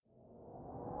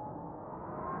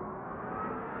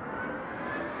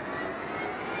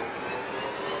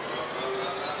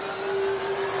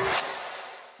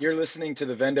You're listening to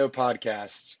the Vendo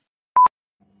Podcast.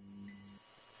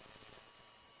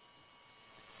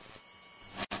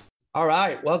 All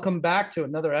right, welcome back to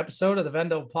another episode of the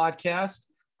Vendo Podcast.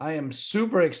 I am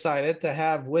super excited to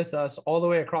have with us all the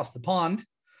way across the pond,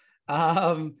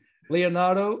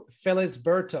 Leonardo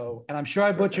Felisberto, and I'm sure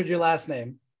I butchered your last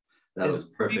name. That was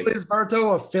perfect. Felisberto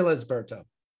or Felisberto?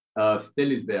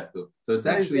 Felisberto. So it's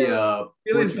actually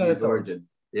Portuguese origin.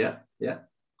 Yeah.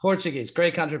 Portuguese,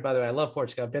 great country, by the way. I love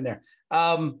Portugal. I've been there.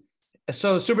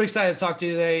 So super excited to talk to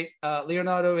you today.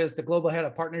 Leonardo is the global head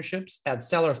of partnerships at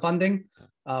Stellar Funding.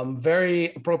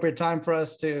 Very appropriate time for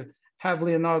us to have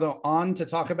Leonardo on to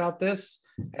talk about this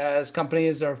as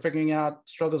companies are figuring out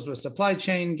struggles with supply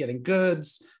chain, getting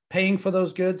goods, paying for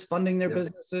those goods, funding their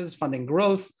businesses, funding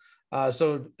growth.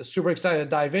 So super excited to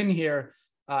dive in here.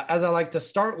 As I like to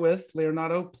start with,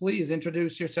 Leonardo, please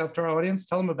introduce yourself to our audience.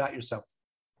 Tell them about yourself.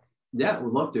 Yeah,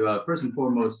 would love to. First and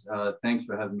foremost, thanks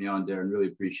for having me on, Darren. Really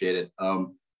appreciate it.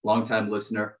 Long-time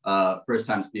listener,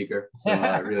 first-time speaker. So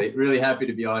really happy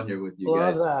to be on here with you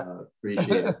guys. Love that.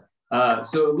 Appreciate it.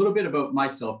 So a little bit about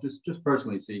myself, just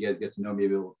personally, so you guys get to know me a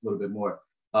little bit more.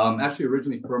 Actually,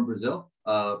 originally from Brazil.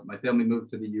 My family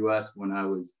moved to the U.S. when I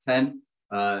was 10.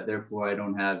 Therefore, I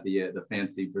don't have the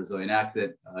fancy Brazilian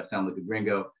accent. I sound like a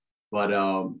gringo. But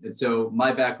and so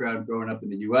my background growing up in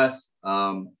the U.S.,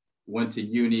 went to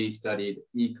uni, studied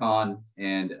econ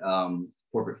and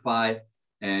corporate fi,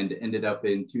 and ended up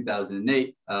in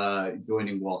 2008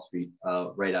 joining Wall Street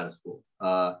right out of school,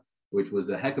 which was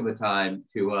a heck of a time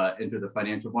to enter the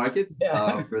financial markets.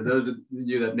 For those of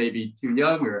you that may be too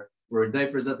young or were in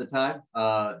diapers at the time,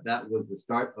 that was the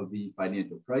start of the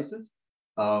financial crisis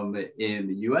in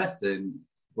the US and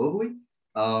globally.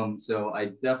 So I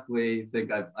definitely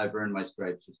think I've earned my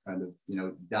stripes, just kind of,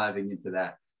 diving into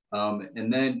that.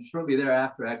 And then shortly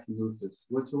thereafter, I actually moved to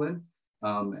Switzerland,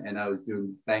 and I was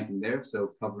doing banking there,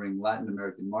 so covering Latin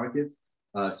American markets.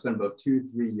 Spent about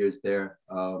 2-3 years there.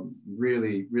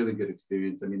 Really good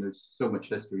experience. I mean, there's so much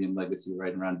history and legacy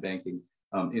right around banking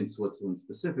in Switzerland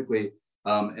specifically.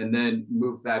 And then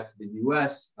moved back to the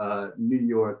US, New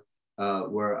York,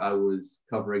 where I was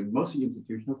covering mostly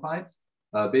institutional clients,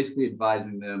 basically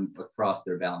advising them across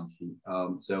their balance sheet.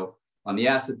 So on the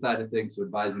asset side of things, so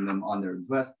advising them on their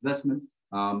investments,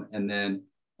 and then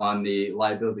on the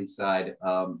liability side,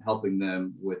 helping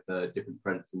them with different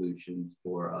credit solutions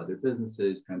for their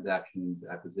businesses, transactions,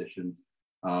 acquisitions,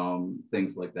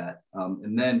 things like that.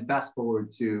 And then fast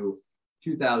forward to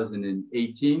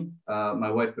 2018,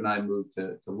 my wife and I moved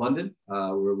to London,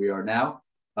 where we are now.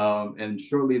 And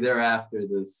shortly thereafter,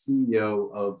 the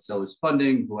CEO of Sellers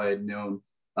Funding, who I had known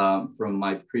from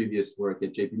my previous work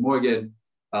at JP Morgan,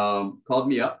 called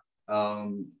me up,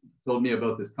 told me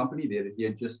about this company that he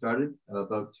had just started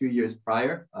about 2 years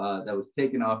prior, that was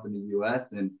taken off in the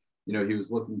US. And, he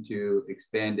was looking to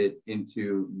expand it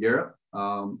into Europe,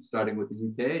 starting with the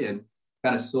UK, and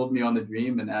kind of sold me on the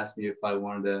dream and asked me if I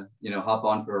wanted to, hop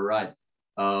on for a ride.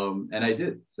 And I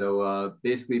did. So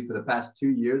basically for the past 2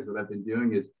 years, what I've been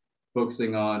doing is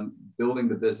focusing on building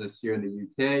the business here in the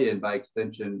UK and by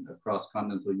extension across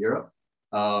continental Europe.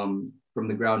 From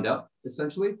the ground up,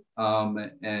 essentially.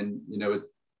 And, it's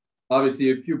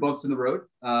obviously a few bumps in the road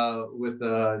with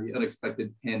the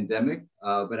unexpected pandemic,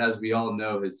 but as we all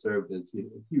know, has served as a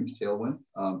huge tailwind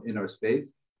in our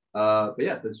space. But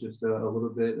yeah, that's just a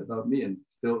little bit about me, and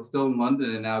still in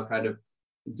London, and now kind of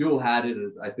dual-hatted,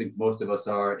 as I think most of us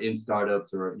are in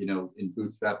startups or, in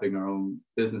bootstrapping our own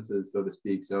businesses, so to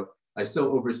speak. So I still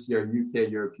oversee our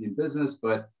UK European business,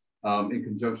 but in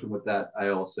conjunction with that, I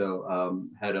also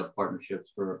head up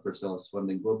partnerships for Sellers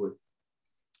Funding globally.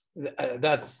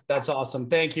 That's awesome.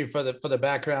 Thank you for the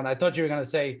background. I thought you were going to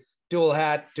say dual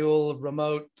hat, dual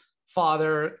remote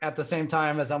father at the same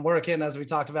time as I'm working, as we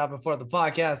talked about before the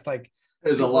podcast. Like,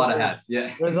 there's a lot of hats.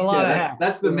 Yeah, there's a lot of hats.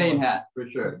 That's the main hat for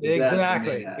sure.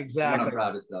 Exactly. One I'm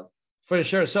proudest of. For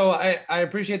sure. So I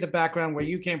appreciate the background where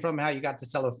you came from, how you got to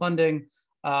Stellar Funding.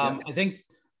 I think,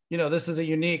 this is a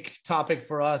unique topic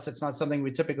for us. It's not something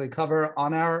we typically cover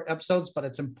on our episodes, but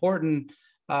it's important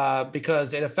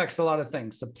because it affects a lot of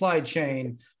things: supply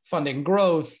chain, funding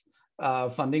growth,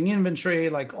 funding inventory,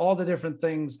 like all the different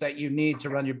things that you need to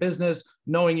run your business.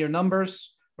 Knowing your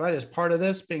numbers, right, is part of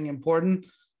this being important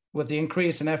with the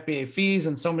increase in FBA fees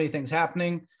and so many things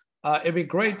happening. It'd be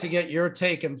great to get your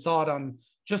take and thought on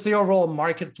just the overall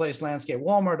marketplace landscape: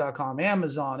 Walmart.com,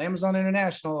 Amazon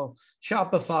International,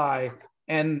 Shopify,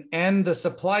 and the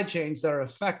supply chains that are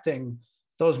affecting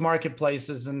those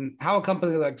marketplaces, and how a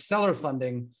company like Stellar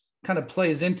Funding kind of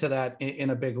plays into that in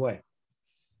a big way.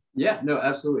 Yeah, no,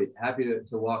 absolutely. Happy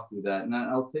to walk through that. And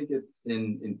I'll take it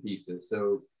in pieces.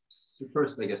 So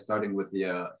first, I guess, starting with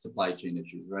the supply chain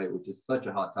issues, right, which is such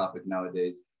a hot topic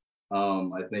nowadays.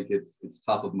 I think it's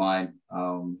top of mind,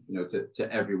 to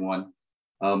everyone.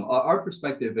 Our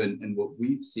perspective and what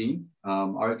we've seen,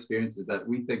 our experience is that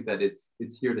we think that it's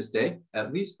here to stay,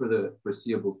 at least for the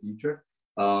foreseeable future.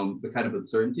 The kind of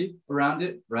uncertainty around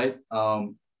it, right?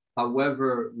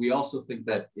 However, we also think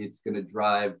that it's going to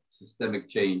drive systemic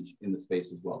change in the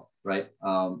space as well, right?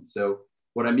 So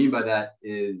what I mean by that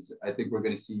is I think we're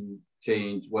going to see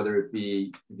change, whether it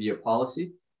be via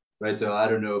policy, right? So I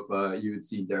don't know if you had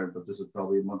seen Darren, but this was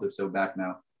probably a month or so back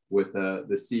now, with the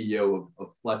CEO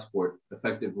of Flexport,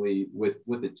 effectively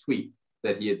with a tweet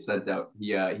that he had sent out.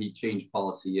 He changed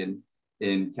policy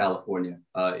in California,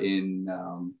 in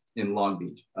Long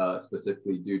Beach,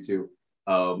 specifically due to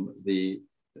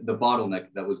the bottleneck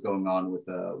that was going on with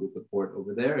the port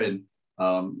over there, and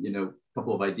a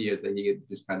couple of ideas that he had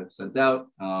just kind of sent out.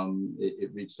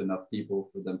 It reached enough people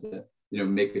for them to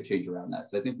make a change around that.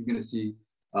 So I think you're going to see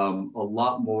a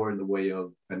lot more in the way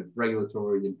of kind of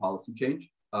regulatory and policy change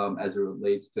as it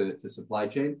relates to supply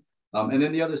chain. And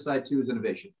then the other side too is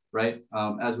innovation, right?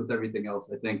 As with everything else,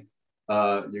 I think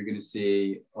you're going to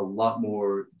see a lot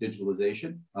more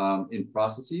digitalization in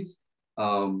processes,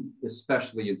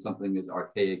 especially in something as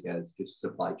archaic as just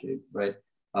supply chain, right?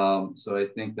 So I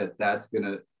think that that's going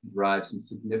to drive some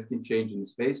significant change in the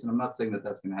space. And I'm not saying that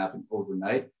that's going to happen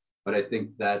overnight, but I think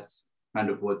that's kind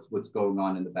of what's going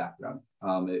on in the background.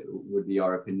 It would be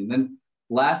our opinion. Then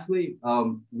lastly,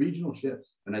 regional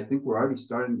shifts. And I think we're already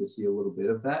starting to see a little bit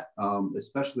of that,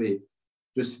 especially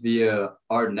just via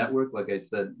our network. Like I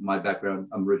said, my background,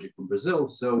 I'm originally from Brazil.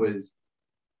 So is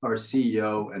our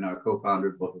CEO and our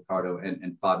co-founder, both Ricardo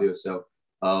and Fabio. So,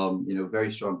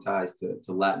 very strong ties to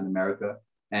Latin America.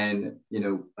 And,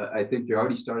 I think you're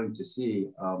already starting to see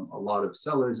a lot of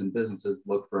sellers and businesses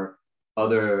look for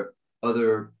other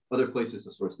places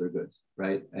to source their goods,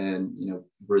 right? And,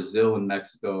 Brazil and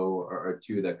Mexico are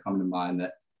two that come to mind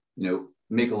that,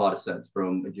 make a lot of sense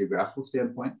from a geographical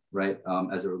standpoint, right?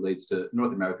 As it relates to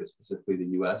North America, specifically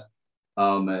the US.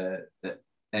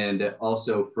 And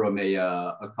also from a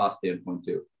cost standpoint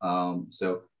too.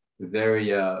 So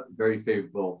very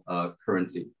favorable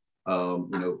currency,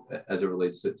 as it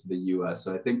relates to the US.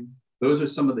 So I think those are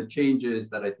some of the changes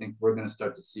that I think we're going to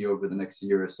start to see over the next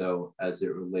year or so as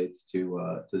it relates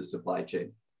to the supply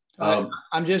chain.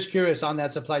 I'm just curious on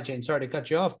that supply chain. Sorry to cut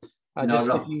you off. Just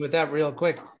sticking with that real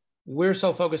quick. We're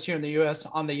so focused here in the US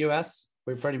on the US.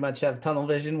 We pretty much have tunnel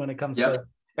vision when it comes to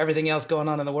everything else going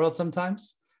on in the world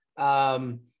sometimes.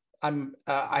 I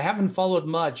haven't followed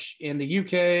much in the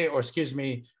UK, or excuse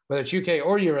me, whether it's UK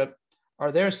or Europe.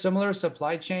 Are there similar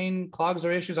supply chain clogs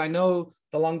or issues? I know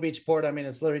the Long Beach port,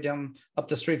 it's literally down up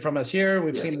the street from us here.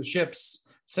 We've seen the ships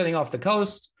sitting off the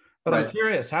coast, but I'm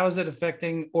curious, how is it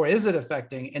affecting, or is it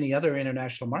affecting any other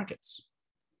international markets?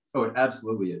 Oh, it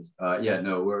absolutely is.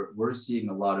 We're seeing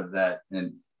a lot of that,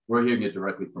 and we're hearing it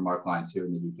directly from our clients here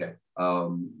in the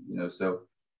UK. So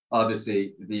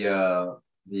obviously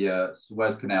the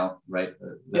Suez Canal, right?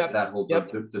 That whole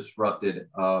disrupted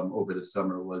over the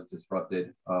summer was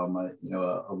disrupted.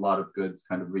 A lot of goods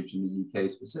kind of reaching the UK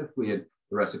specifically and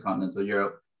the rest of continental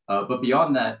Europe. But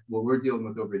beyond that, what we're dealing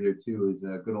with over here too is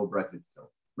a good old Brexit still,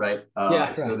 right?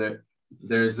 So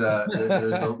there's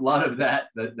a lot of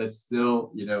that's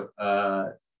still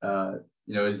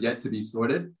is yet to be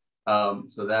sorted.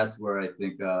 So that's where I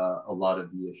think a lot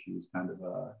of the issues kind of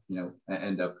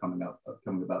end up coming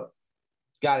about.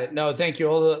 Got it. No, thank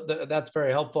you. That's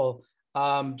very helpful.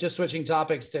 Just switching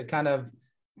topics to kind of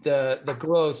the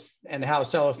growth and how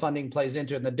seller funding plays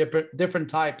into it, and the different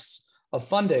types of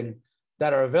funding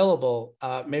that are available.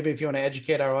 Maybe if you want to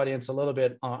educate our audience a little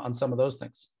bit on some of those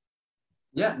things.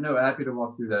 Yeah, no, happy to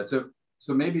walk through that.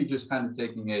 So maybe just kind of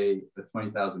taking a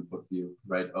 20,000 foot view,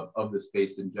 right, of the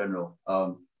space in general,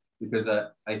 because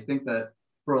I think that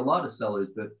for a lot of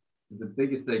sellers, that the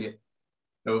biggest thing.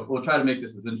 So we'll try to make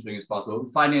this as interesting as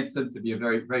possible. Finance tends to be a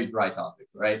very, very dry topic,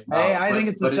 right? Hey, I think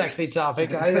it's a sexy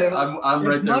topic. I'm it's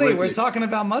right money. We're talking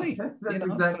about money. That's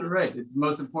exactly right. It's the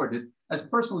most important. It's as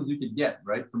personal as you could get,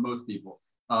 right, for most people.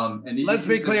 And let's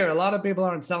be clear. A lot of people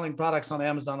aren't selling products on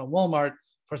Amazon or Walmart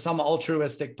for some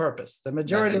altruistic purpose. The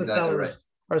majority of the sellers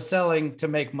are selling to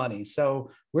make money.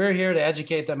 So we're here to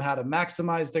educate them how to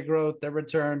maximize their growth, their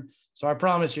return. So I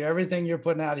promise you, everything you're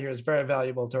putting out here is very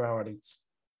valuable to our audience.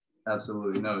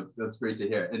 Absolutely. No, that's great to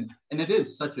hear. And it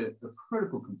is such a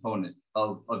critical component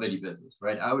of any business,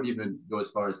 right? I would even go as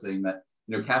far as saying that,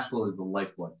 cash flow is the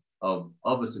lifeblood of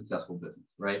a successful business,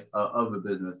 right? Of a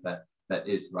business that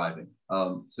is thriving.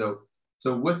 So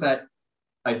with that,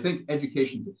 I think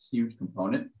education is a huge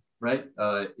component. right?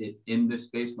 In this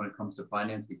space when it comes to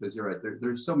finance, because you're right,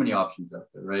 there's so many options out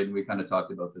there, right? And we kind of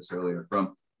talked about this earlier,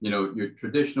 from your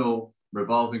traditional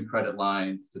revolving credit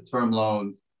lines to term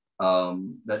loans.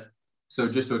 So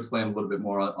just to explain a little bit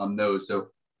more on those. So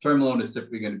term loan is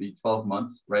typically going to be 12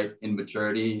 months, right, in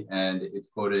maturity, and it's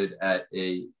quoted at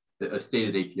a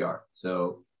stated APR.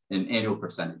 So an annual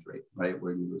percentage rate, right,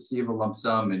 where you receive a lump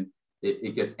sum and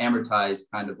it gets amortized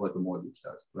kind of like a mortgage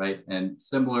does, right? And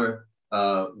similar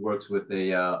works with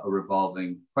a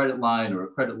revolving credit line or a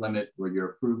credit limit where you're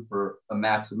approved for a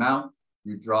max amount.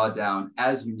 You draw down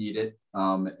as you need it.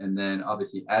 And then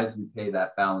obviously as you pay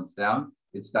that balance down,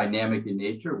 it's dynamic in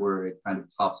nature where it kind of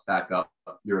tops back up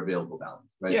your available balance,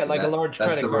 right? Yeah, so like a large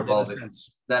credit card in a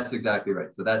sense. That's exactly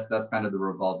right. So that's kind of the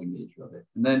revolving nature of it.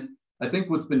 And then I think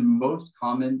what's been most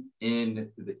common in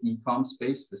the e-com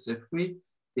space specifically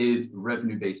is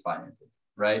revenue-based financing,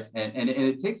 right? And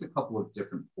it takes a couple of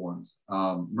different forms.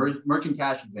 Merchant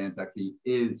cash advance actually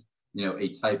is,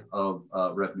 a type of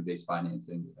revenue-based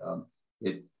financing.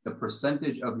 It's the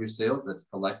percentage of your sales that's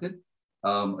collected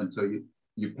until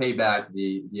you pay back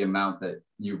the amount that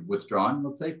you've withdrawn,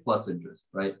 let's say, plus interest,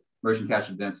 right? Merchant cash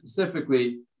advance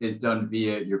specifically is done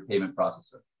via your payment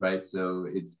processor, right? So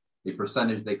it's a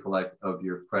percentage they collect of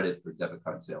your credit or debit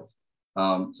card sales.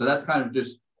 So that's kind of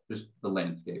just the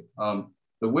landscape.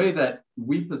 The way that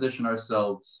we position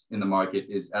ourselves in the market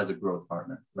is as a growth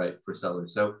partner, right, for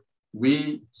sellers. So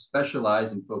we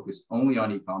specialize and focus only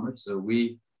on e-commerce. So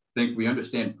we think we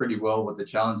understand pretty well what the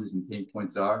challenges and pain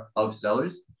points are of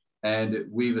sellers. And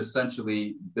we've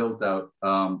essentially built out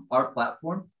our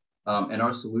platform and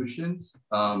our solutions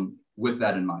with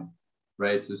that in mind,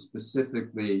 right? So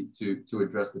specifically to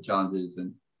address the challenges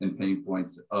and pain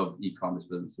points of e-commerce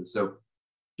businesses. So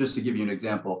just to give you an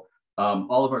example,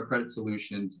 all of our credit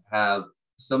solutions have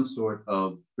some sort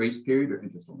of grace period or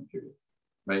interest-only period,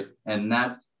 right? And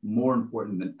that's more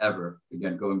important than ever.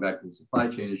 Again, going back to the supply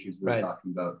chain issues we were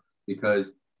talking about,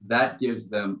 because that gives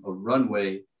them a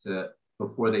runway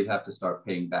before they have to start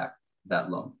paying back that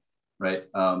loan, right?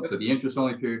 So the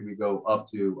interest-only period, we go up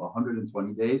to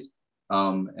 120 days.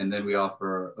 And then we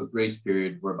offer a grace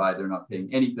period whereby they're not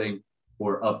paying anything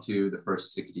for up to the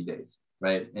first 60 days,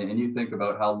 right? And you think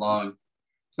about how long,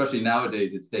 especially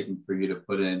nowadays, it's taking for you to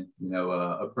put in,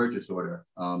 a purchase order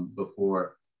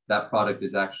before that product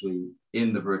is actually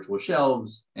in the virtual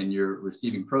shelves and you're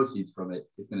receiving proceeds from it.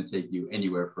 It's going to take you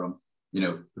anywhere from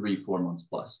 3-4 months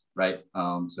plus, right?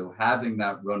 So having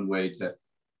that runway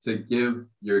to give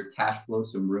your cash flow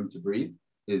some room to breathe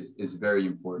is very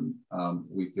important,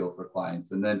 we feel, for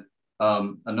clients. And then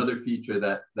another feature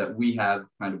that we have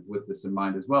kind of with this in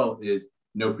mind as well is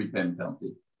no prepayment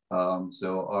penalty.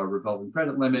 So our revolving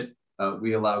credit limit,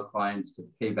 we allow clients to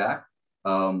pay back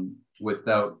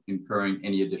without incurring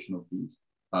any additional fees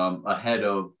ahead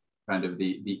of kind of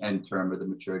the end term or the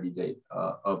maturity date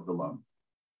of the loan.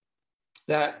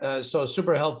 That so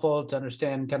super helpful to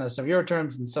understand kind of some of your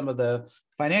terms and some of the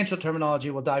financial terminology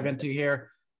we'll dive into here.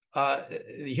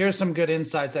 Here's some good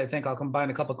insights. I think I'll combine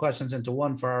a couple of questions into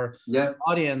one for our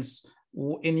audience.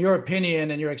 In your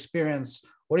opinion and your experience,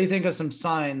 what do you think are some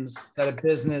signs that a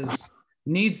business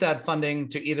needs that funding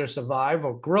to either survive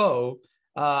or grow?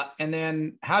 And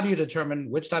then how do you determine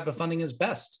which type of funding is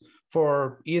best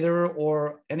for either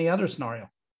or any other scenario?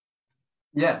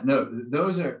 Yeah, no,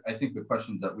 those are, I think, the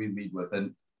questions that we lead with.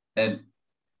 And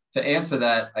to answer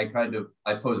that,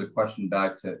 I pose a question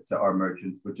back to our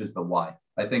merchants, which is the why.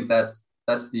 I think that's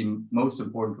the most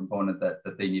important component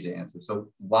that they need to answer. So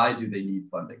why do they need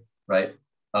funding, right?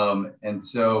 And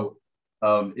so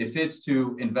if it's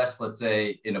to invest, let's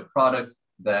say, in a product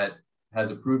that has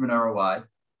a proven ROI,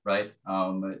 right?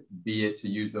 Be it to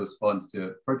use those funds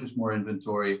to purchase more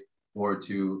inventory or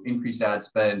to increase ad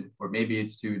spend, or maybe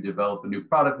it's to develop a new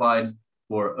product line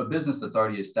for a business that's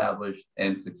already established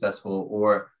and successful,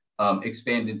 or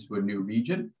expand into a new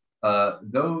region.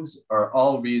 Those are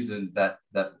all reasons that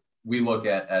we look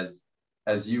at as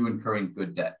you incurring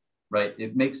good debt, right?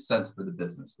 It makes sense for the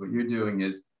business. What you're doing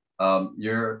is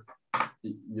you're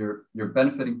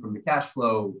benefiting from the cash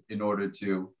flow in order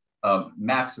to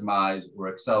maximize or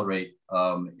accelerate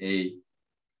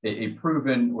a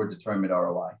proven or determined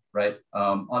ROI, right?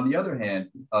 On the other hand,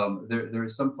 there are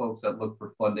some folks that look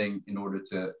for funding in order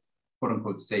to, quote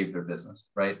unquote, save their business,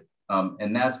 right?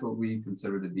 And that's what we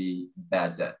consider to be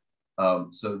bad debt.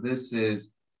 So this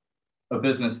is a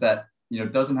business that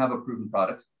doesn't have a proven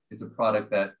product. It's a product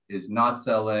that is not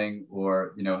selling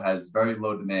or has very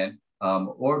low demand,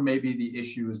 or maybe the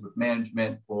issue is with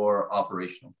management or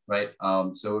operational, right?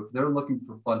 So if they're looking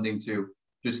for funding to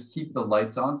just keep the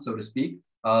lights on, so to speak,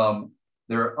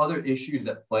 there are other issues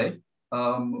at play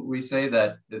we say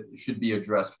that it should be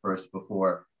addressed first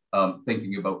before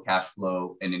thinking about cash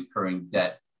flow and incurring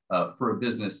debt for a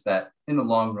business that in the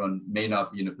long run may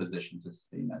not be in a position to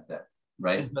sustain that debt,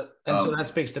 right? So that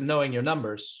speaks to knowing your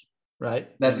numbers, right?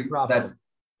 That's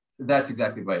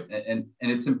exactly right. And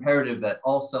it's imperative that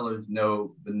all sellers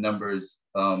know the numbers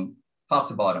top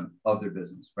to bottom of their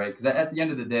business, right? Because at the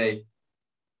end of the day,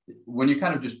 when you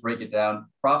kind of just break it down,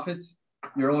 profits,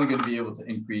 you're only going to be able to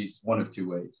increase one of two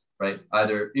ways, right?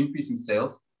 Either increasing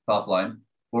sales, top line,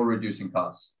 or reducing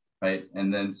costs, right?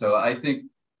 And then, so I think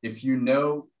if you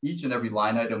know each and every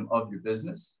line item of your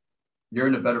business, you're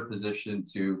in a better position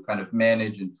to kind of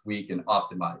manage and tweak and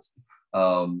optimize.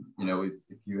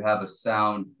 If you have a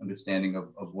sound understanding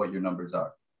of what your numbers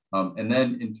are. And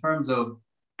then in terms of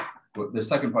the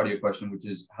second part of your question, which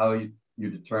is how you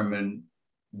determine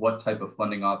what type of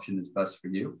funding option is best for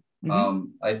you. Mm-hmm.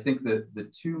 I think that the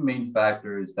two main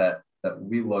factors that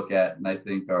we look at and I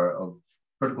think are of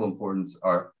critical importance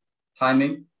are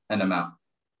timing and amount,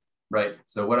 right?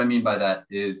 So what I mean by that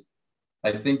is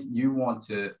I think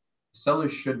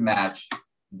sellers should match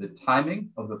the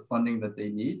timing of the funding that they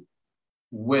need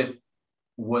with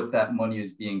what that money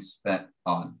is being spent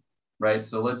on, right?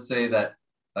 So let's say that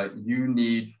you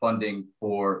need funding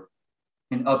for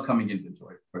an upcoming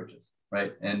inventory purchase,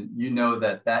 right? And you know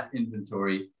that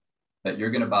inventory that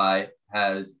you're going to buy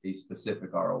has a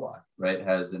specific ROI, right?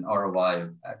 Has an ROI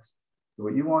of X. So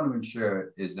what you want to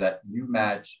ensure is that you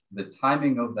match the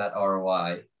timing of that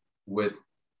ROI with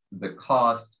the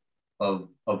cost of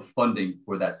funding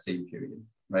for that same period,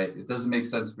 right? It doesn't make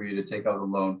sense for you to take out a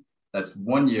loan that's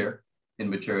 1 year in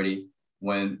maturity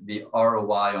when the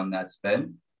ROI on that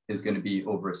spend is going to be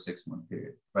over a 6-month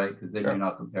period, right? Because then You're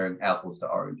not comparing apples to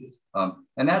oranges.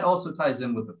 And that also ties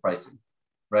in with the pricing,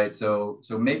 right? So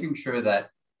making sure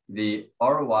that the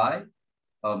ROI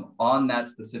on that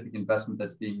specific investment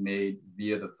that's being made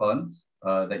via the funds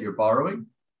that you're borrowing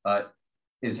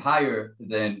is higher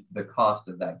than the cost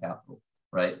of that capital,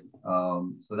 right?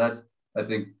 So that's, I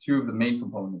think, two of the main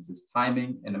components is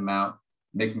timing and amount,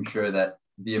 making sure that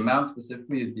the amount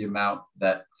specifically is the amount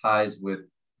that ties with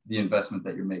the investment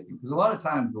that you're making. Because a lot of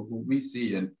times what we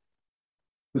see, and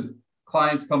because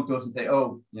clients come to us and say,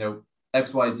 oh,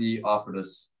 XYZ offered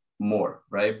us more,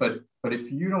 right? But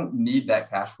if you don't need that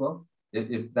cash flow,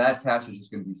 if that cash is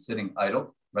just going to be sitting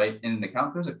idle, right, in an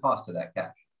account, there's a cost to that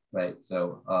cash, right?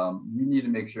 So you need to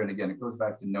make sure, and again, it goes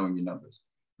back to knowing your numbers,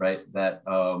 right? That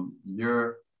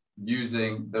you're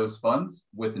using those funds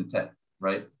with intent,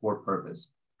 right, for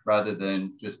purpose, rather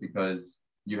than just because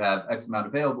you have X amount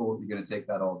available, you're going to take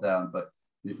that all down, but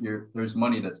there's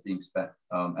money that's being spent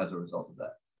as a result of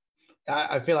that.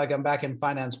 I feel like I'm back in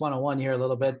finance 101 here a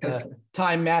little bit. The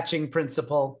time matching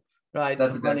principle, right?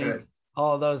 That's exactly right.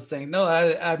 All those things. No,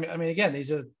 I mean, again,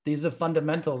 these are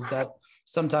fundamentals that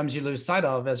sometimes you lose sight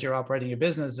of as you're operating your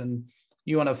business, and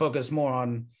you want to focus more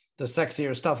on the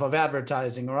sexier stuff of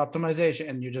advertising or optimization,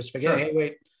 and you just forget, hey,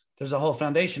 wait, there's a whole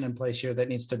foundation in place here that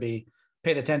needs to be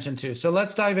paid attention to. So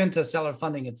let's dive into seller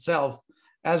funding itself.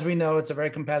 As we know, it's a very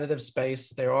competitive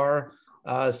space. There are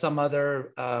some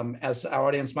other, as our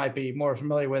audience might be more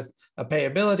familiar with, a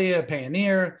Payability, a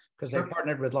Payoneer, because they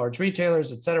partnered with large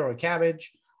retailers, et cetera, or Kabbage.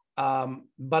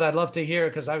 But I'd love to hear,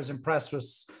 because I was impressed with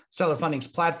Seller Funding's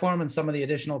platform and some of the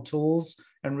additional tools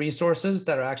and resources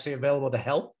that are actually available to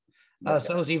help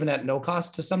sellers, even at no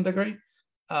cost to some degree.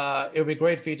 It would be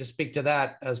great for you to speak to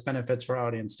that as benefits for our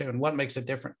audience too, and what makes it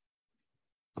different.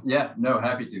 Yeah, no,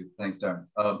 happy to. Thanks, Darren.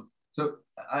 So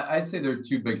I'd say there are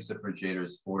two biggest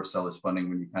differentiators for sellers funding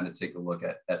when you kind of take a look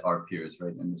at our peers,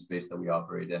 right, in the space that we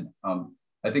operate in.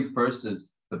 I think first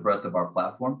is the breadth of our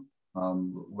platform,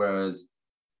 whereas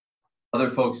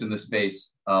other folks in the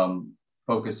space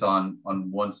focus on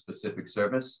one specific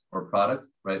service or product,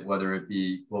 right, whether it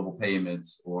be global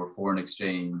payments or foreign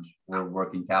exchange or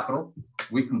working capital.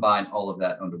 We combine all of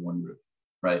that under one roof,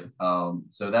 right?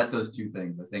 So that does two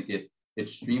things. I think it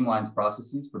streamlines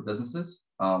processes for businesses,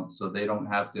 so they don't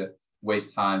have to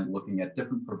waste time looking at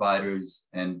different providers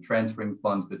and transferring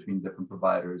funds between different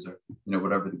providers, or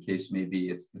whatever the case may be.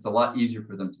 It's a lot easier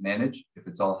for them to manage if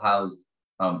it's all housed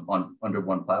under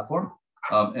one platform.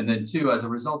 And then two, as a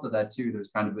result of that too, there's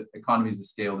kind of economies of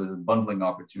scale. There's a bundling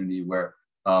opportunity where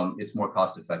it's more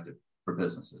cost effective for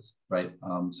businesses, right?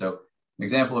 So an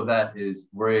example of that is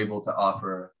we're able to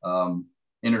offer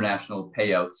international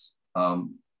payouts,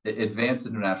 advanced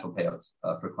international payouts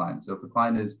for clients. So if a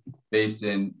client is based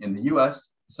in the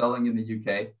US, selling in the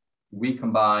UK, we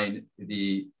combine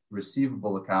the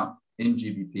receivable account in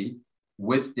GBP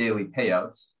with daily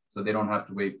payouts, so they don't have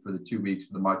to wait for the 2 weeks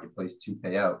for the marketplace to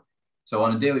pay out. So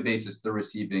on a daily basis, they're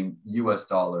receiving US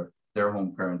dollar their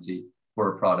home currency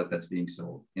for a product that's being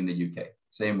sold in the UK.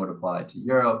 Same would apply to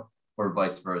Europe, or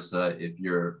vice versa if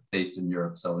you're based in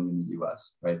Europe selling in the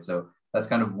US, right? So that's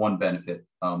kind of one benefit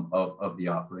of the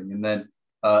offering. And then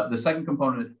the second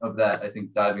component of that, I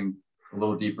think diving a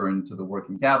little deeper into the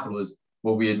working capital, is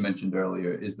what we had mentioned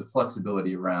earlier, is the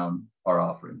flexibility around our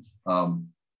offerings.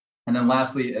 And then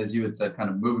lastly, as you had said, kind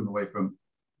of moving away from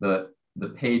the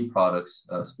paid products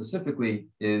specifically,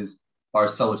 is our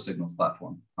Seller Signals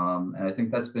platform. And I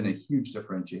think that's been a huge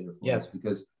differentiator for us,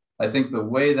 because I think the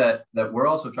way that we're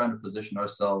also trying to position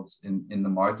ourselves in the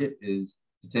market is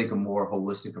to take a more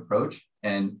holistic approach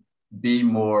and be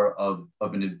more of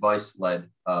an advice-led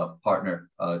partner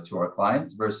to our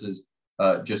clients versus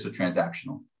just a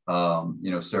transactional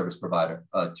service provider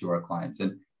to our clients.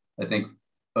 And I think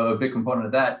a big component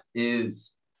of that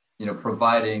is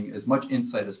providing as much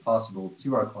insight as possible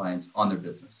to our clients on their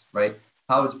business, right?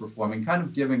 How it's performing, kind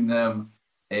of giving them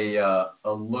a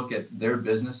look at their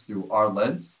business through our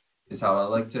lens, is how I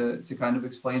like to kind of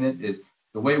explain it. Is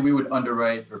the way we would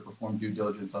underwrite or perform due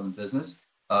diligence on the business.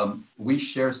 We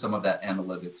share some of that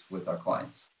analytics with our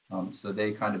clients, so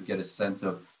they kind of get a sense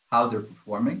of how they're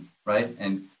performing, right?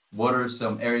 And what are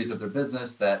some areas of their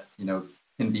business that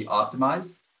can be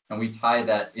optimized, and we tie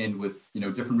that in with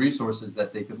different resources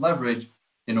that they could leverage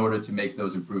in order to make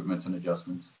those improvements and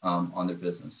adjustments on their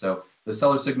business. So the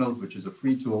Seller Signals, which is a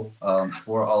free tool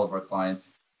for all of our clients,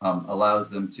 allows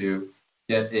them to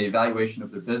get a valuation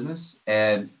of their business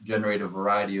and generate a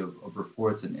variety of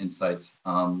reports and insights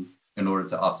in order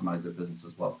to optimize their business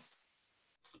as well.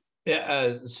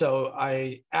 Yeah, so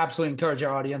I absolutely encourage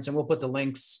our audience, and we'll put the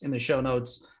links in the show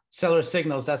notes. Seller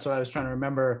Signals, that's what I was trying to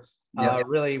remember,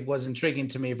 really was intriguing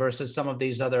to me versus some of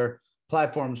these other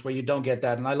platforms where you don't get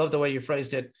that. And I love the way you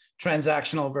phrased it,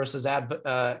 transactional versus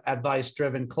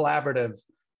advice-driven collaborative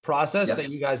process that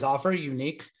you guys offer,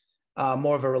 unique,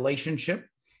 more of a relationship,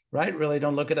 right? Really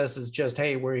don't look at us as just,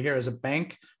 hey, we're here as a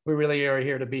bank. We really are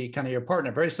here to be kind of your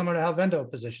partner, very similar to how Vendo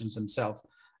positions himself.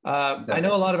 Exactly. I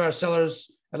know a lot of our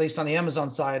sellers, at least on the Amazon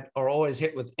side, are always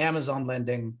hit with Amazon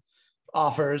lending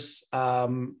offers.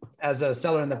 As a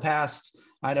seller in the past,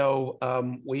 I know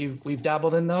we've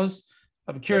dabbled in those.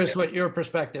 I'm curious what your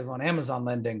perspective on Amazon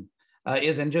lending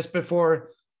is. And just before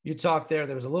you talk there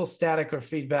was a little static or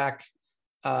feedback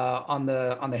on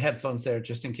the headphones there,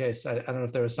 just in case. I don't know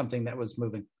if there was something that was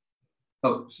moving.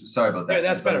 Oh, sorry about that. Yeah,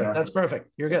 that's better. That's perfect.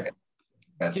 You're good.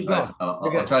 Okay. Keep going.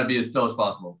 I'll try to be as still as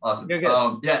possible. Awesome. You're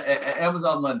good.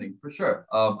 Amazon lending for sure.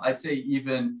 I'd say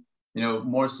even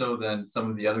more so than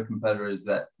some of the other competitors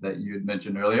that you had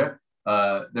mentioned earlier.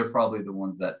 They're probably the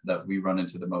ones that we run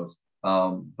into the most.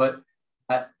 But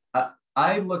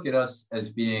I look at us as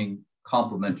being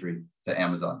complementary to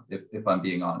Amazon, if I'm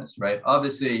being honest, right?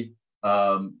 Obviously,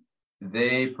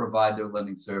 they provide their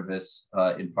lending service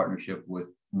in partnership with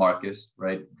Marcus,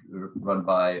 right? Run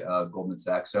by Goldman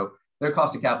Sachs. So their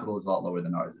cost of capital is a lot lower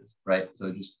than ours is, right?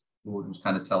 So we'll just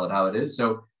kind of tell it how it is.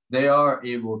 So they are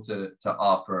able to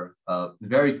offer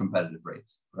very competitive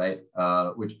rates, right?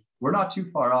 Which we're not too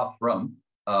far off from,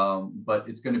 but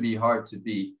it's going to be hard to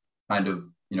be kind of,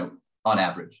 on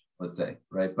average, let's say,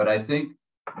 right? But I think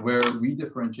where we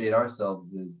differentiate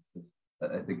ourselves is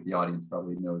I think the audience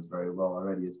probably knows very well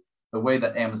already, is the way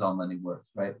that Amazon lending works,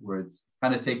 right? Where it's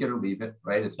kind of take it or leave it,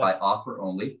 right? It's by offer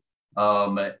only.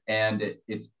 And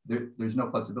there's no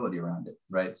flexibility around it,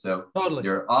 right? So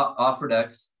you're offered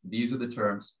X, these are the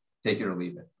terms, take it or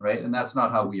leave it, right? And that's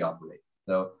not how we operate.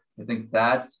 So I think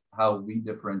that's how we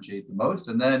differentiate the most.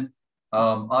 And then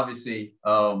obviously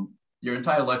your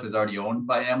entire life is already owned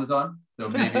by Amazon. So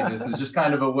maybe this is just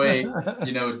kind of a way,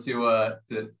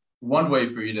 to one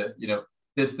way for you to,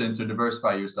 distance or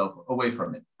diversify yourself away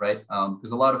from it, right?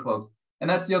 Because a lot of folks, and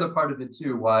that's the other part of it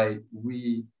too, why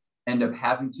we end up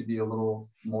having to be a little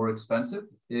more expensive,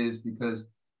 is because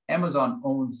Amazon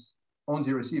owns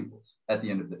your receivables at the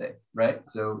end of the day, right?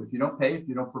 So if you don't pay, if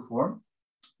you don't perform,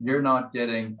 you're not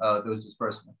getting those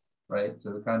disbursements, right?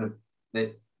 So kind of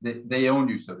they own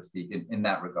you, so to speak, in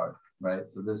that regard, right?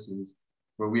 So this is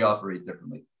where we operate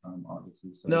differently,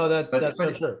 obviously. So, no, that's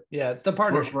for sure. Yeah, it's the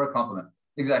partnership. We're a complement.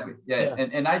 Exactly. Yeah.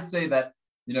 And I'd say that,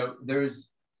 there's,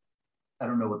 I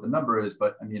don't know what the number is,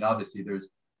 but I mean, obviously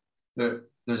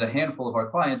there's a handful of our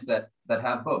clients that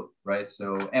have both, right?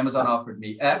 So Amazon offered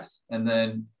me X, and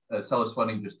then Seller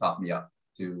Funding just topped me up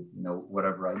to,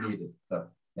 whatever I needed. So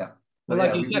yeah. But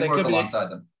like you said, it could be alongside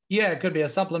them. Yeah, it could be a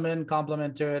supplement,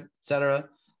 complement to it, et cetera.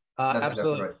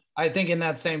 Absolutely. Exactly right. I think in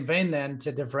that same vein, then,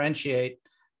 to differentiate,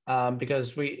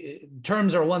 because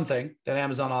terms are one thing that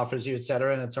Amazon offers you, et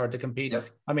cetera, and it's hard to compete. Yep.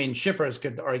 I mean, shippers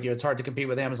could argue it's hard to compete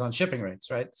with Amazon shipping rates,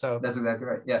 right? So that's exactly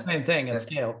right. Yeah. Same thing at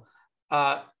scale.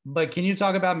 But can you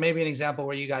talk about maybe an example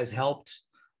where you guys helped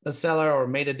a seller or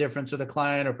made a difference with a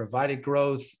client or provided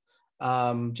growth?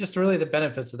 Just really the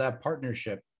benefits of that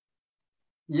partnership.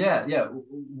 Yeah.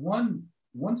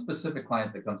 One specific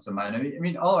client that comes to mind. I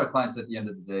mean, all our clients at the end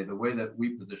of the day, the way that we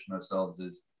position ourselves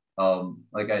is,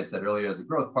 like I had said earlier, as a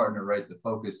growth partner, right? The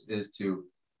focus is to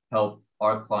help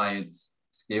our clients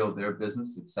scale their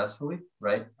business successfully,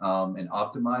 right? And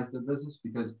optimize their business,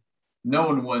 because no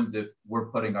one wins if we're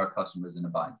putting our customers in a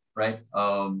bind, right?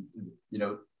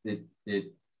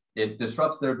 It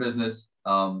disrupts their business,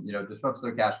 disrupts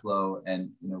their cash flow, and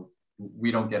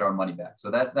we don't get our money back.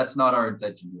 So that's not our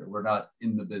intention here. We're not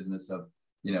in the business of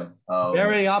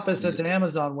very opposite to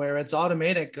Amazon, where it's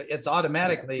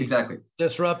automatically exactly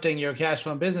disrupting your cash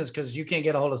flow business because you can't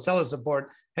get a hold of seller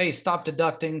support. Hey, stop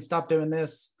deducting, stop doing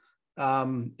this.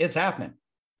 It's happening.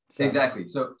 So. Exactly.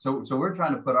 So we're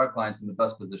trying to put our clients in the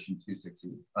best position to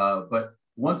succeed. But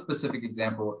one specific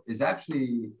example is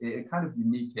actually a kind of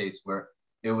unique case where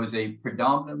it was a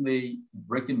predominantly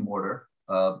brick and mortar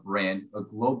brand, a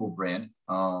global brand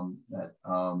that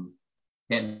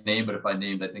can't name, but if I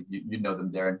named, I think you know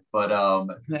them, Darren. But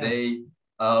they,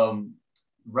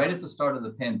 right at the start of the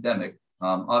pandemic,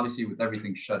 obviously with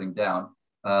everything shutting down,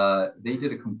 they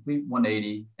did a complete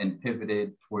 180 and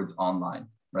pivoted towards online,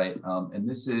 right? And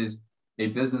this is a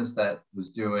business that was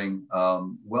doing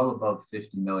well above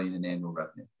 50 million in annual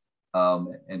revenue.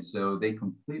 And so they did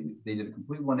a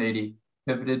complete 180,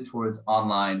 pivoted towards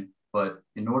online, but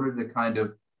in order to kind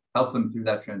of help them through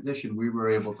that transition, we were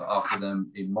able to offer them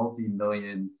a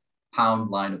multi-million pound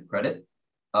line of credit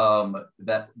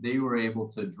that they were able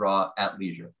to draw at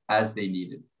leisure as they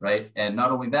needed, right? And not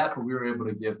only that, but we were able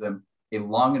to give them a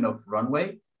long enough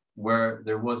runway where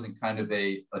there wasn't kind of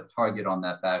a target on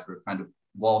that back or kind of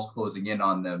walls closing in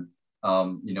on them,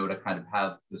 to kind of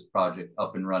have this project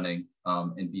up and running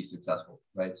and be successful,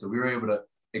 right? So we were able to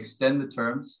extend the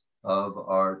terms of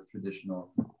our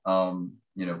traditional,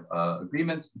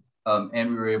 agreements, and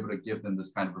we were able to give them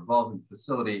this kind of revolving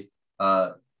facility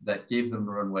that gave them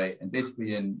the runway. And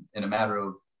basically, in a matter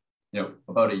of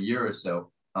about a year or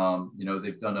so,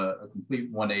 they've done a complete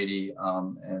 180,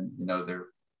 and they're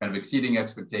kind of exceeding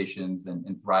expectations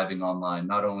and thriving online,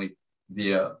 not only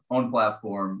via own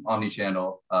platform,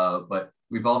 omni-channel, but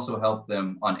we've also helped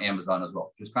them on Amazon as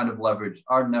well. Just kind of leverage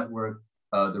our network,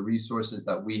 the resources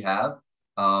that we have.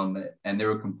 And they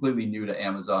were completely new to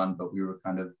Amazon, but we were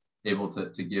kind of able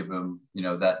to give them,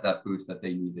 that boost that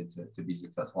they needed to be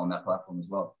successful on that platform as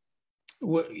well.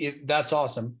 That's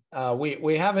awesome.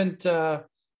 We haven't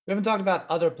talked about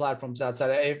other platforms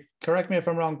outside. Correct me if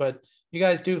I'm wrong, but you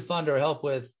guys do fund or help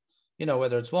with,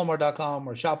 whether it's Walmart.com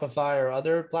or Shopify or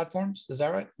other platforms. Is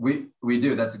that right? We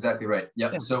do. That's exactly right.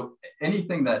 Yep. Yeah. So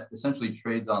anything that essentially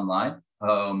trades online,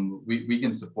 we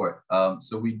can support.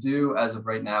 So we do, as of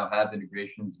right now, have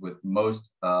integrations with most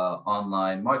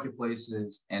online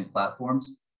marketplaces and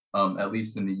platforms, at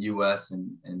least in the US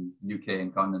and UK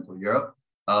and continental Europe.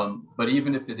 But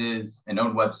even if it is an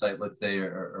own website, let's say,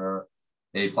 or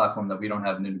a platform that we don't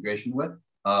have an integration with,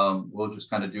 we'll just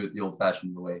kind of do it the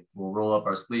old-fashioned way. We'll roll up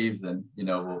our sleeves and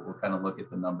we'll kind of look at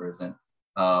the numbers, and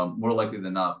more likely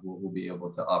than not, we'll be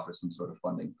able to offer some sort of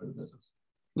funding for the business.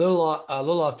 A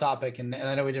little off topic, and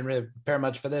I know we didn't really prepare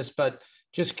much for this, but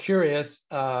just curious.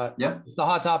 It's the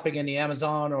hot topic in the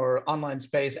Amazon or online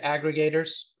space,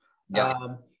 aggregators. Yeah.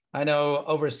 I know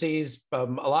overseas, a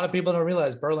lot of people don't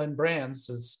realize Berlin Brands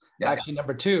is actually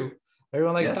number 2.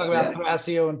 Everyone likes to talk about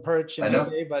Thrasio and Perch and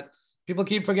eBay, but people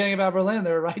keep forgetting about Berlin.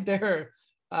 They're right there.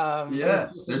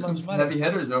 There's some heavy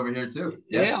hitters over here too.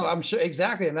 Yeah, I'm sure.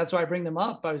 Exactly. And that's why I bring them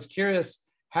up. I was curious,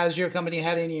 has your company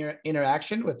had any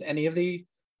interaction with any of the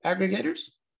aggregators?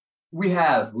 We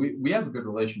have a good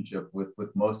relationship with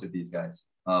most of these guys,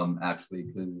 actually,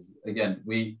 because again,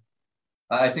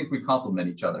 I think we complement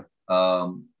each other,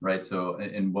 right? So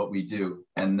in what we do.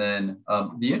 And then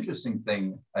the interesting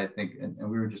thing, I think, and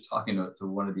we were just talking to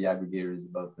one of the aggregators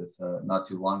about this not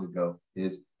too long ago,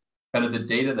 is kind of the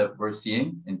data that we're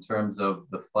seeing in terms of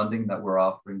the funding that we're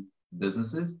offering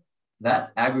businesses.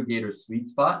 That aggregator sweet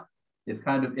spot,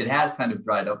 it has kind of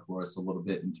dried up for us a little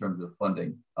bit in terms of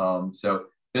funding. So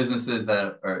businesses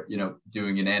that are,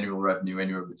 doing an annual revenue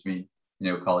anywhere between,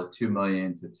 call it 2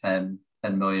 million to 10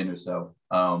 million or so.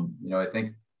 I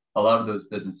think a lot of those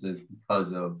businesses,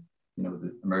 because of,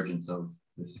 the emergence of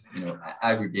this,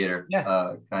 aggregator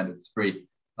kind of spree,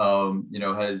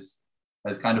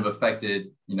 has kind of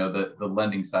affected, the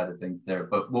lending side of things there.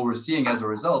 But what we're seeing as a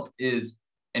result is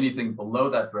anything below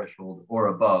that threshold or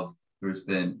above, there's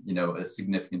been, a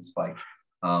significant spike.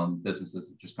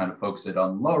 Businesses just kind of focus it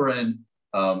on lower end,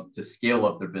 to scale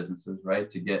up their businesses, right?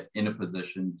 To get in a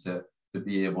position to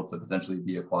be able to potentially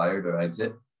be acquired or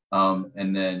exit.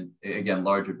 And then again,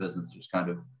 larger businesses kind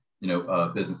of,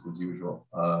 business as usual,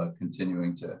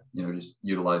 continuing to, just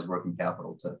utilize working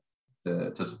capital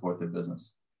to support their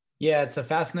business. Yeah, it's a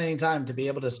fascinating time to be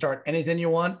able to start anything you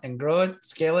want and grow it,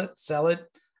 scale it, sell it,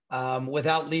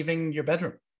 without leaving your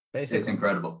bedroom. Basically, it's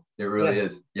incredible. It really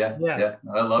is. Yeah.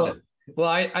 I love it. Well,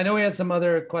 I know we had some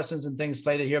other questions and things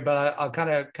slated here, but I'll kind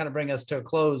of bring us to a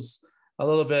close a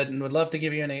little bit, and would love to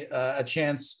give you a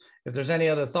chance if there's any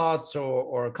other thoughts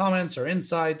or comments or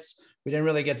insights. We didn't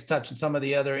really get to touch on some of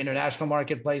the other international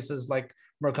marketplaces like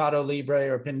Mercado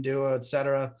Libre or Pinduo, et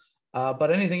cetera.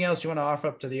 But anything else you want to offer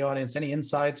up to the audience, any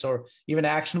insights or even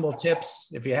actionable tips,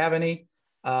 if you have any,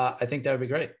 I think that would be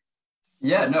great.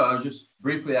 Yeah, no, I was just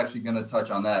briefly actually going to touch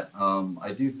on that.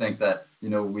 I do think that,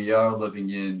 we are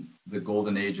living in the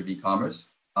golden age of e-commerce.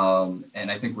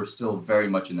 And I think we're still very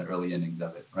much in the early innings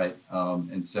of it, right?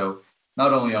 And so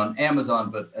not only on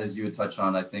Amazon, but as you had touched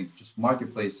on, I think just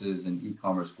marketplaces and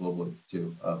e-commerce globally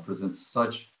too presents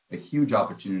such a huge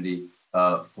opportunity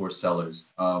for sellers.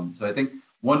 So I think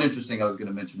one interesting, I was going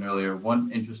to mention earlier,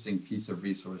 one interesting piece of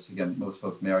resource, again, most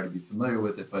folks may already be familiar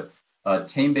with it, but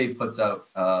TameBay puts out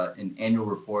an annual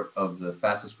report of the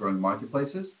fastest growing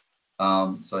marketplaces.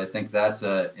 So I think that's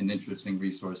an interesting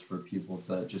resource for people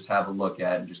to just have a look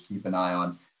at and just keep an eye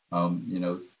on.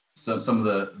 So some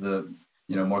of the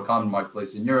more common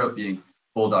marketplaces in Europe being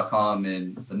Bol.com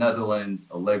in the Netherlands,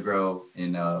 Allegro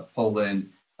in Poland,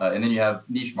 and then you have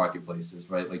niche marketplaces,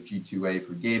 right, like G2A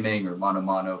for gaming or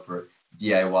ManoMano for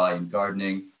DIY and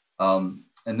gardening.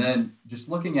 And then just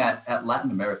looking at Latin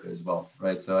America as well,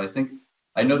 right? So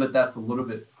I know that that's a little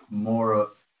bit more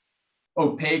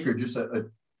opaque or just a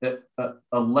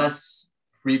less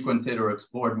frequented or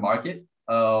explored market,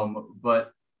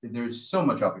 but there's so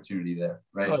much opportunity there,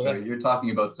 right? So you're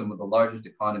talking about some of the largest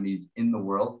economies in the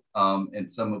world and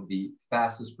some of the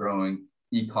fastest growing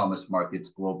e-commerce markets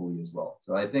globally as well.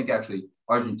 So I think actually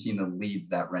Argentina leads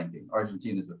that ranking.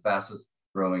 Argentina is the fastest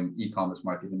growing e-commerce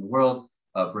market in the world.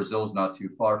 Brazil's not too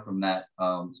far from that.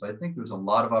 So I think there's a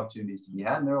lot of opportunities to be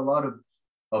had. And there are a lot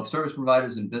of service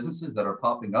providers and businesses that are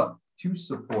popping up to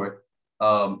support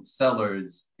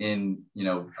sellers in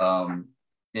kind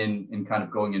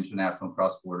of going international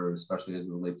cross-border, especially as it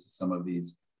relates to some of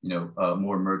these,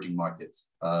 more emerging markets,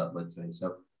 let's say.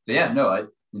 So yeah, no,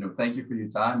 thank you for your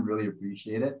time. Really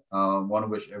appreciate it. Want to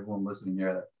wish everyone listening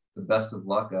here the best of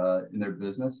luck in their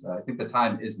business. I think the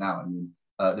time is now. I mean,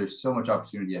 there's so much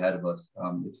opportunity ahead of us.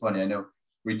 It's funny. I know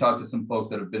we talked to some folks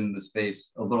that have been in the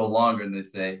space a little longer, and they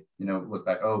say, look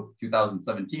back,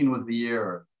 2017 was the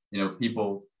year, or,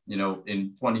 people,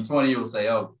 in 2020 will say,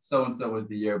 so-and-so was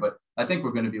the year. But I think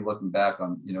we're going to be looking back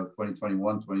on,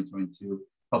 2021, 2022,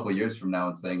 a couple of years from now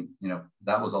and saying,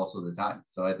 that was also the time.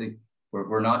 So I think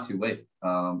we're not too late.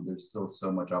 There's still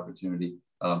so much opportunity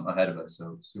ahead of us.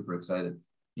 So super excited.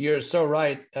 You're so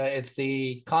right. It's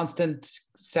the constant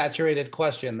saturated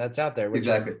question that's out there.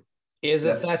 Exactly. Is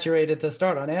it saturated to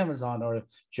start on Amazon, or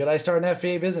should I start an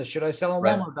FBA business? Should I sell on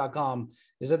Walmart.com?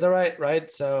 Is it the right?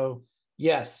 So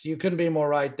yes, you couldn't be more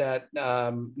right that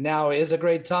now is a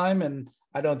great time. And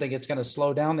I don't think it's going to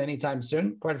slow down anytime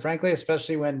soon, quite frankly,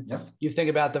 especially when you think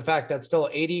about the fact that still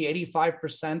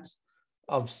 85%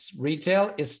 of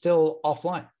retail is still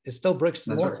offline. It's still bricks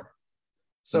and mortar. Right.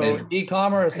 So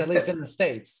e-commerce, at least in the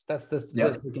States, that's the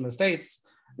statistic in the States,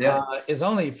 is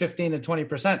only 15 to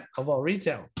 20% of all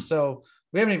retail. So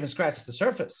we haven't even scratched the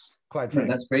surface, quite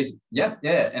frankly. That's crazy. Yeah.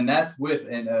 And that's with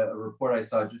a report I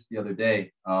saw just the other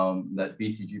day that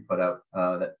BCG put out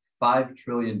that $5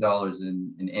 trillion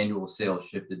in annual sales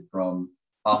shifted from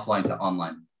offline to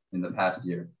online in the past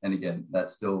year. And again, that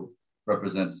still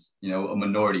represents, a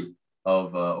minority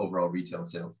of overall retail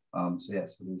sales. So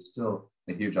there's still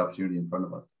a huge opportunity in front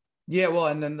of us. Yeah, well,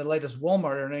 and then the latest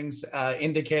Walmart earnings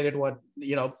indicated what,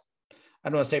 I don't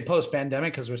want to say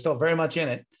post-pandemic because we're still very much in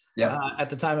it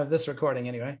at the time of this recording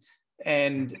anyway.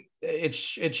 And it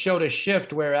showed a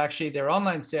shift where actually their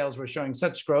online sales were showing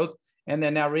such growth. And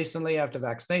then now recently after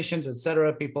vaccinations, et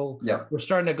cetera, people were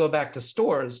starting to go back to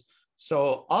stores.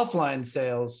 So offline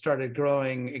sales started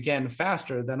growing again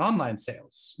faster than online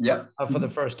sales for the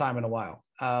first time in a while.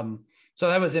 So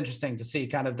that was interesting to see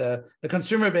kind of the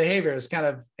consumer behavior is kind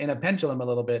of in a pendulum a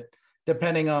little bit,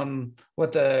 depending on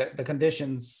what the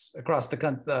conditions across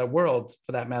the world,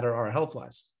 for that matter, are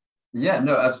health-wise. Yeah,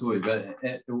 no, absolutely.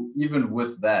 But even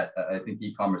with that, I think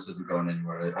e-commerce isn't going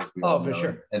anywhere. As we all know. For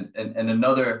sure. And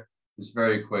another, just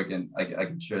very quick, and I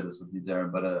can share this with you,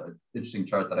 Darren, but an interesting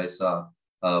chart that I saw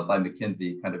by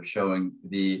McKinsey kind of showing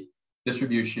the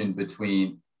distribution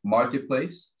between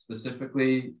marketplace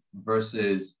specifically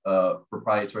versus a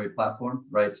proprietary platform,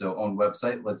 right? So own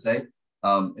website, let's say.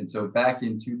 And so back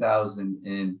in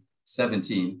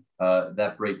 2017,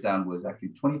 that breakdown was actually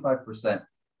 25%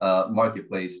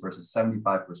 marketplace versus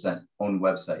 75% own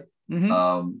website.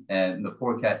 And the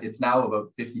forecast, it's now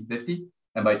about 50-50.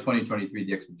 And by 2023,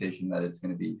 the expectation that it's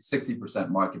going to be 60%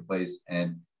 marketplace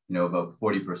and, you know, about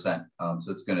 40%.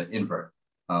 So it's going to invert.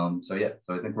 So yeah,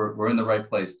 so I think we're in the right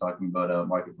place talking about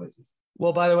marketplaces.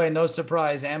 Well, by the way, no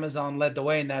surprise, Amazon led the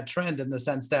way in that trend in the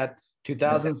sense that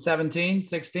 2017,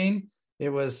 16, it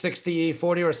was 60-40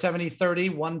 or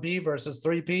 70-30, 1P versus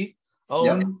 3P,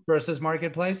 own versus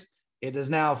marketplace. It is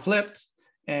now flipped.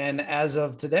 And as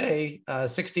of today,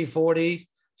 60-40,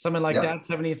 something like that,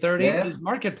 70-30 is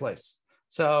marketplace.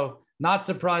 So not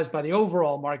surprised by the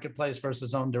overall marketplace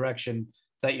versus own direction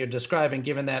that you're describing,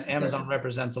 given that Amazon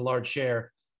represents a large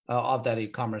share of that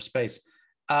e-commerce space.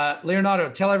 Leonardo,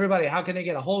 tell everybody, how can they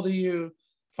get a hold of you,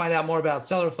 find out more about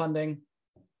seller funding?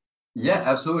 Yeah,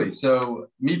 absolutely. So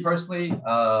me personally,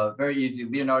 very easy,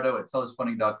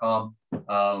 leonardo@sellersfunding.com.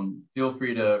 Feel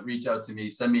free to reach out to me,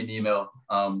 send me an email.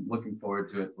 Looking forward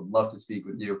to it. Would love to speak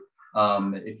with you.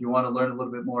 If you want to learn a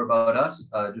little bit more about us,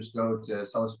 just go to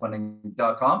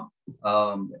sellersfunding.com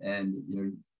and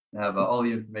you know, have all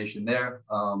the information there.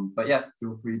 But yeah,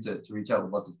 feel free to reach out.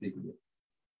 We'd love to speak with you.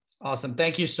 Awesome.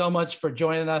 Thank you so much for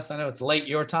joining us. I know it's late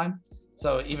your time,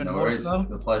 so even more so.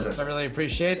 It's a pleasure. I really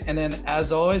appreciate it. And then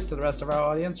as always, to the rest of our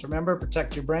audience, remember,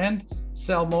 protect your brand,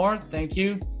 sell more. Thank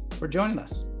you for joining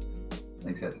us.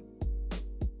 Thanks, guys.